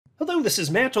Hello, this is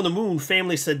Matt on the Moon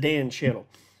Family Sedan channel.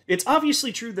 It's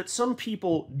obviously true that some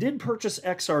people did purchase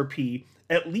XRP,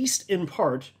 at least in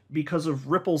part, because of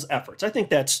Ripple's efforts. I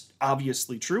think that's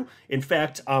obviously true. In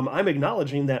fact, I'm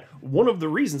acknowledging that one of the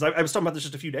reasons, I was talking about this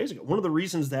just a few days ago, one of the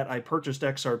reasons that I purchased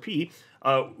XRP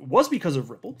was because of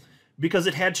Ripple, because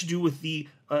it had to do with the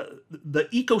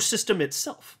ecosystem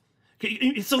itself. So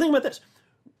think about this.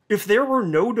 If there were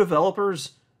no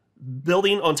developers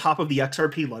building on top of the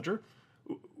XRP ledger,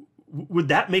 would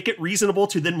that make it reasonable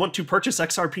to then want to purchase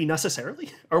XRP necessarily?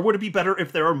 Or would it be better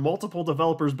if there are multiple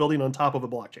developers building on top of a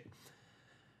blockchain?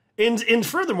 And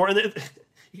furthermore,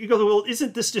 you go, well,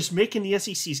 isn't this just making the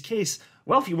SEC's case?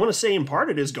 Well, if you want to say in part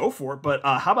it is, go for it. But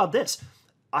how about this?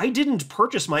 I didn't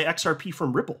purchase my XRP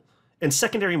from Ripple, and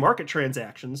secondary market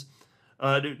transactions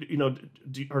are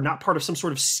not part of some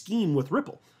sort of scheme with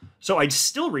Ripple. So I'd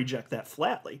still reject that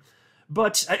flatly.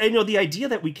 But I know the idea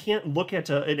that we can't look at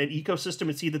an ecosystem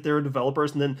and see that there are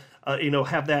developers and then,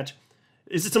 have that,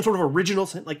 is it some sort of original,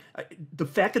 like the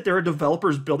fact that there are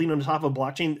developers building on top of a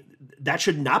blockchain, that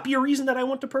should not be a reason that I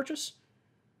want to purchase?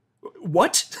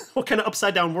 What? What kind of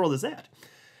upside down world is that?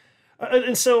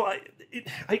 And so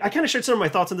I kind of shared some of my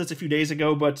thoughts on this a few days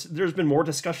ago, but there's been more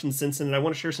discussion since then, and I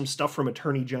want to share some stuff from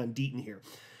attorney John Deaton here,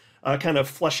 kind of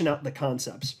fleshing out the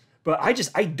concepts. But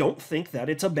I don't think that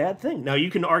it's a bad thing. Now, you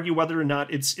can argue whether or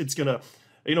not it's going to,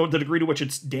 the degree to which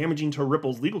it's damaging to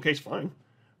Ripple's legal case, fine.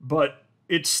 But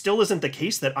it still isn't the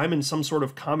case that I'm in some sort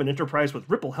of common enterprise with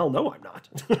Ripple. Hell no, I'm not.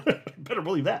 Better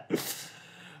believe that.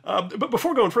 But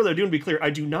before going further, I do want to be clear, I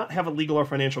do not have a legal or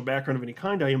financial background of any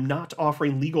kind. I am not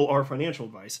offering legal or financial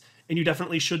advice. And you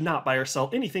definitely should not buy or sell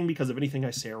anything because of anything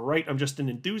I say or write. I'm just an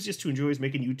enthusiast who enjoys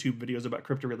making YouTube videos about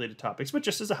crypto-related topics, but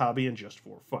just as a hobby and just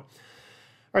for fun.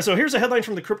 All right, so here's a headline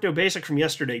from the Crypto Basic from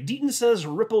yesterday. Deaton says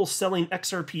Ripple selling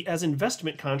XRP as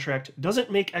investment contract doesn't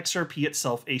make XRP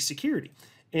itself a security.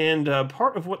 And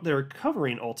part of what they're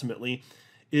covering ultimately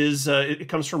is, it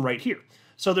comes from right here.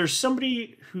 So there's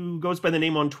somebody who goes by the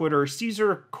name on Twitter,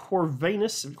 Caesar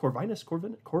Corvinus,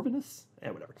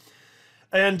 whatever.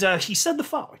 And he said the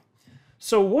following.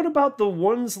 So what about the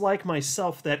ones like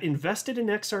myself that invested in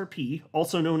XRP,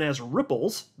 also known as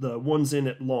Ripples, the ones in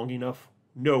it long enough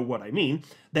know what I mean,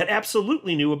 that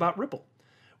absolutely knew about Ripple?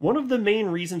 One of the main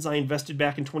reasons I invested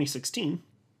back in 2016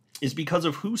 is because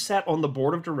of who sat on the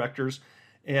board of directors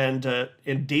and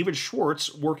David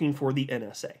Schwartz working for the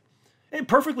NSA. And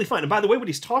perfectly fine. And by the way, what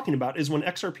he's talking about is when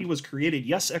XRP was created,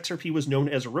 yes, XRP was known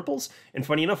as Ripples, and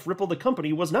funny enough, Ripple, the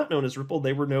company, was not known as Ripple.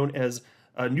 They were known as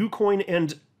Newcoin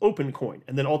and OpenCoin,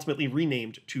 and then ultimately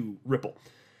renamed to Ripple,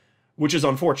 which is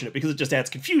unfortunate because it just adds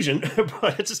confusion,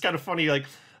 but it's just kind of funny, like,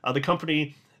 the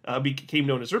company became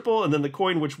known as Ripple, and then the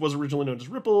coin, which was originally known as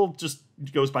Ripple, just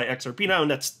goes by XRP now, and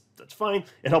that's fine.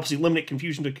 It helps eliminate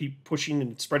confusion to keep pushing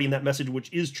and spreading that message,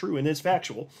 which is true and is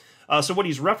factual. So what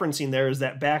he's referencing there is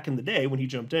that back in the day when he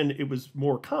jumped in, it was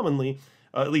more commonly,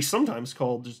 at least sometimes,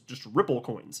 called just Ripple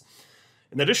coins.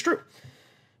 And that is true.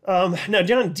 Now,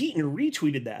 John Deaton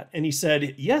retweeted that, and he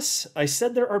said, yes, I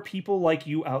said there are people like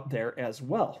you out there as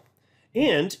well.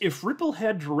 And if Ripple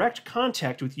had direct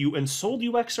contact with you and sold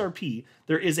you XRP,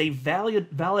 there is a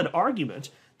valid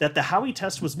argument that the Howey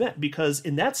test was met, because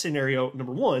in that scenario,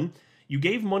 number one, you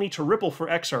gave money to Ripple for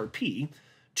XRP.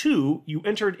 Two, you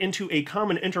entered into a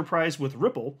common enterprise with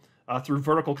Ripple through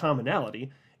vertical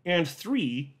commonality. And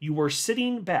three, you were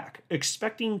sitting back,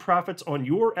 expecting profits on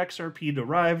your XRP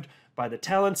derived by the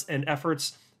talents and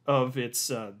efforts of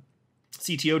its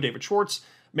CTO, David Schwartz,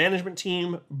 management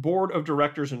team, board of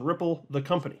directors, and Ripple, the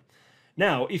company.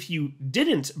 Now, if you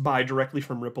didn't buy directly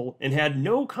from Ripple and had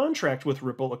no contract with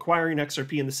Ripple acquiring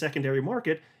XRP in the secondary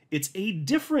market, it's a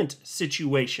different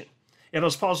situation. And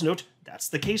I'll pause to note, that's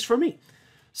the case for me.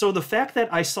 So the fact that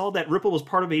I saw that Ripple was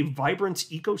part of a vibrant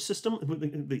ecosystem,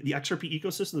 the XRP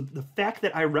ecosystem, the fact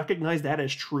that I recognize that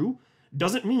as true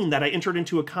doesn't mean that I entered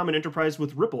into a common enterprise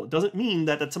with Ripple. It doesn't mean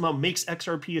that that somehow makes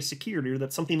XRP a security or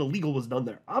that something illegal was done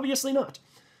there. Obviously not.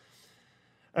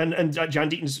 And John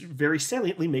Deaton's very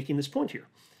saliently making this point here.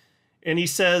 And he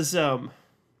says,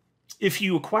 if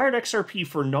you acquired XRP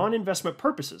for non-investment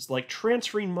purposes, like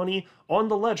transferring money on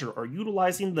the ledger or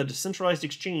utilizing the decentralized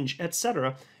exchange,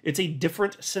 etc., it's a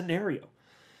different scenario.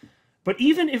 But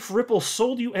even if Ripple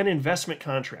sold you an investment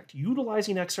contract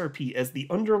utilizing XRP as the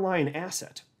underlying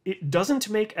asset, it doesn't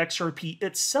make XRP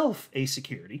itself a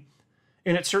security,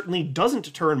 and it certainly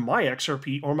doesn't turn my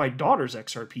XRP or my daughter's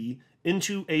XRP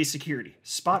into a security.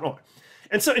 Spot on.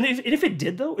 And so, and if it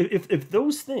did, though, if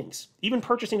those things, even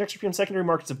purchasing XRP on secondary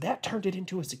markets, if that turned it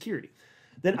into a security,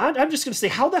 then I'm just going to say,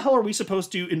 how the hell are we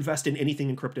supposed to invest in anything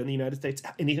in crypto in the United States?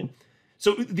 Anything?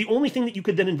 So the only thing that you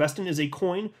could then invest in is a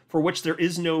coin for which there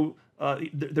is no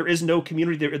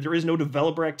community, there is no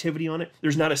developer activity on it.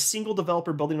 There's not a single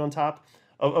developer building on top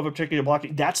of a particular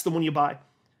blockchain. That's the one you buy.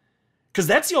 Because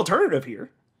that's the alternative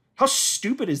here. How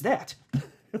stupid is that?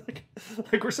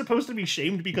 like we're supposed to be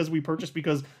shamed because we purchased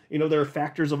because, there are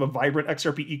factors of a vibrant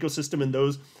XRP ecosystem and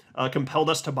those compelled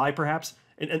us to buy perhaps.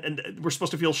 And we're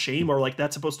supposed to feel shame or like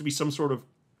that's supposed to be some sort of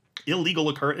illegal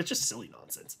occurrence. It's just silly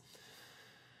nonsense.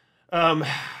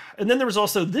 And then there was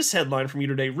also this headline from you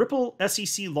today. Ripple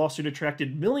SEC lawsuit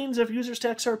attracted millions of users to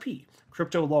XRP.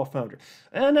 Crypto law founder.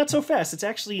 Not so fast. It's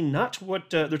actually not what...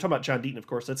 they're talking about John Deaton, of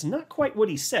course. That's not quite what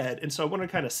he said. And so I want to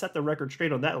kind of set the record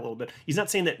straight on that a little bit. He's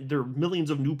not saying that there are millions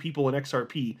of new people in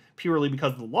XRP purely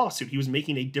because of the lawsuit. He was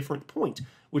making a different point,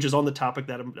 which is on the topic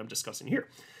that I'm discussing here.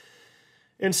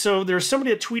 And so there's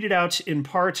somebody that tweeted out in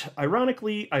part,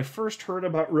 ironically, I first heard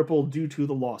about Ripple due to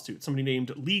the lawsuit. Somebody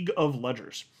named League of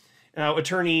Ledgers. Now,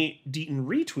 attorney Deaton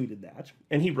retweeted that,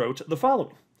 and he wrote the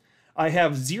following. I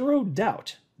have zero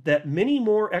doubt that many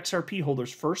more XRP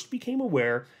holders first became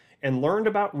aware and learned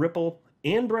about Ripple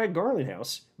and Bragg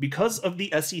Garlinghouse because of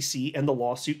the SEC and the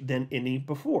lawsuit than any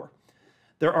before.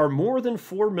 There are more than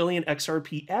 4 million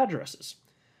XRP addresses.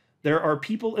 There are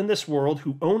people in this world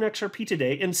who own XRP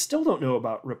today and still don't know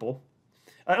about Ripple.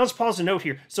 I'll just pause a note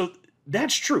here. So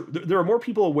that's true. There are more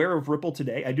people aware of Ripple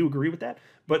today. I do agree with that.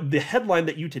 But the headline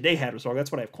that you today had was wrong.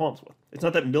 That's what I have qualms with. It's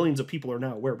not that millions of people are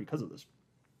now aware because of this.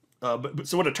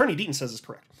 So what Attorney Deaton says is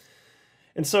correct.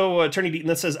 And so Attorney Deaton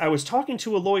then says, I was talking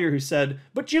to a lawyer who said,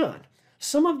 but John,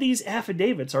 some of these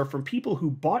affidavits are from people who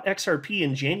bought XRP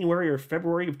in January or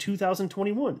February of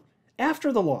 2021,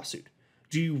 after the lawsuit.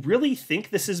 Do you really think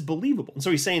this is believable? And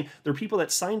so he's saying there are people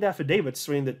that signed affidavits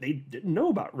saying that they didn't know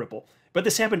about Ripple, but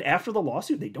this happened after the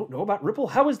lawsuit. They don't know about Ripple.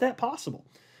 How is that possible?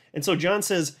 And so John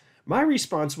says, my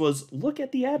response was, look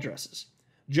at the addresses.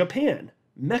 Japan,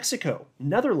 Mexico,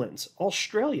 Netherlands,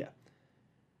 Australia.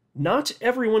 Not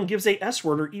everyone gives a S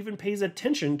word or even pays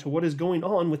attention to what is going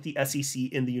on with the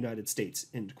SEC in the United States,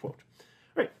 end quote.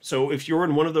 All right, so if you're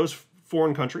in one of those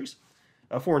foreign countries,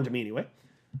 foreign to me anyway,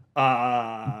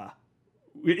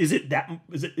 is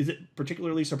it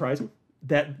particularly surprising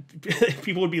that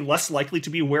people would be less likely to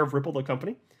be aware of Ripple, the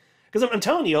company? Because I'm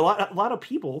telling you, a lot of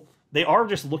people, they are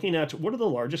just looking at what are the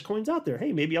largest coins out there.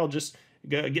 Hey, maybe I'll just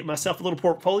get myself a little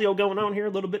portfolio going on here, a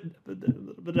little bit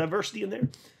of diversity in there.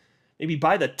 Maybe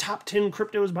buy the top 10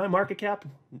 cryptos by market cap,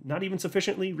 not even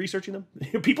sufficiently researching them.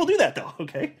 People do that though,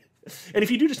 okay? And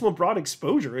if you do just want broad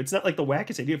exposure, it's not like the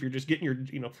wackest idea if you're just getting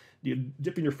you're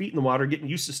dipping your feet in the water, getting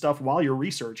used to stuff while you're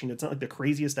researching. It's not like the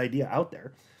craziest idea out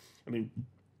there. I mean,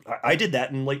 I did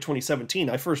that in late 2017.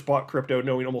 I first bought crypto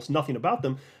knowing almost nothing about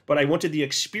them, but I wanted the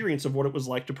experience of what it was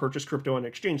like to purchase crypto on an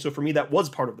exchange. So for me, that was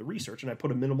part of the research, and I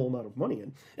put a minimal amount of money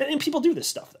in. And people do this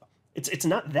stuff, though. It's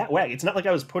not that wacky. It's not like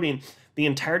I was putting the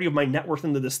entirety of my net worth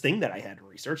into this thing that I had to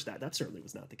research. That certainly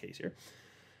was not the case here.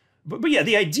 But yeah,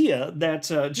 the idea that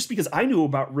just because I knew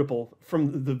about Ripple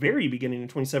from the very beginning in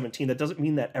 2017, that doesn't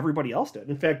mean that everybody else did.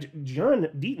 In fact, John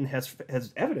Deaton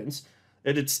has evidence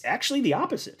that it's actually the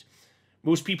opposite.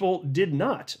 Most people did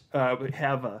not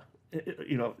have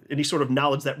any sort of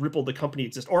knowledge that Ripple, the company,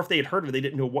 exists, or if they had heard of it, they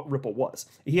didn't know what Ripple was.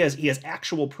 He has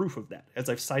actual proof of that, as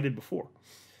I've cited before.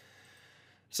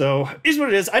 So, is what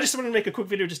it is. I just wanted to make a quick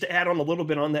video just to add on a little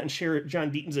bit on that and share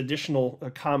John Deaton's additional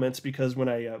comments, because when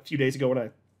a few days ago when I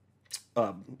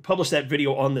published that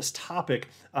video on this topic,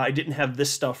 I didn't have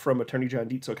this stuff from Attorney John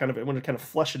Deaton, so I wanted to kind of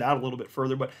flesh it out a little bit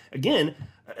further. But again,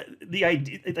 the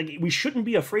idea, like, we shouldn't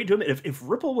be afraid to admit, if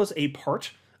Ripple was a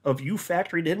part of you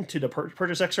factored into the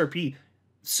purchase XRP,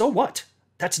 so what?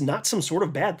 That's not some sort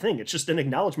of bad thing. It's just an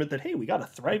acknowledgement that, hey, we got a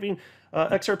thriving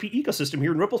XRP ecosystem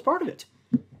here, and Ripple's part of it.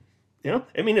 You know,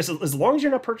 I mean, as long as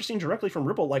you're not purchasing directly from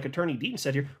Ripple, like Attorney Deaton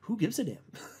said here, who gives a damn?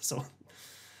 So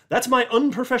that's my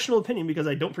unprofessional opinion, because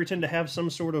I don't pretend to have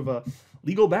some sort of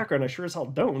legal background. I sure as hell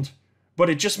don't. But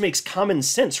it just makes common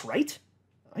sense, right?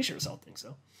 I sure as hell think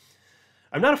so.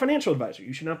 I'm not a financial advisor.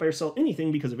 You should not buy or sell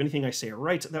anything because of anything I say or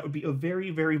write. That would be a very,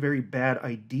 very, very bad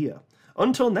idea.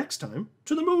 Until next time,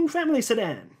 to the Moon Family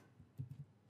Sedan.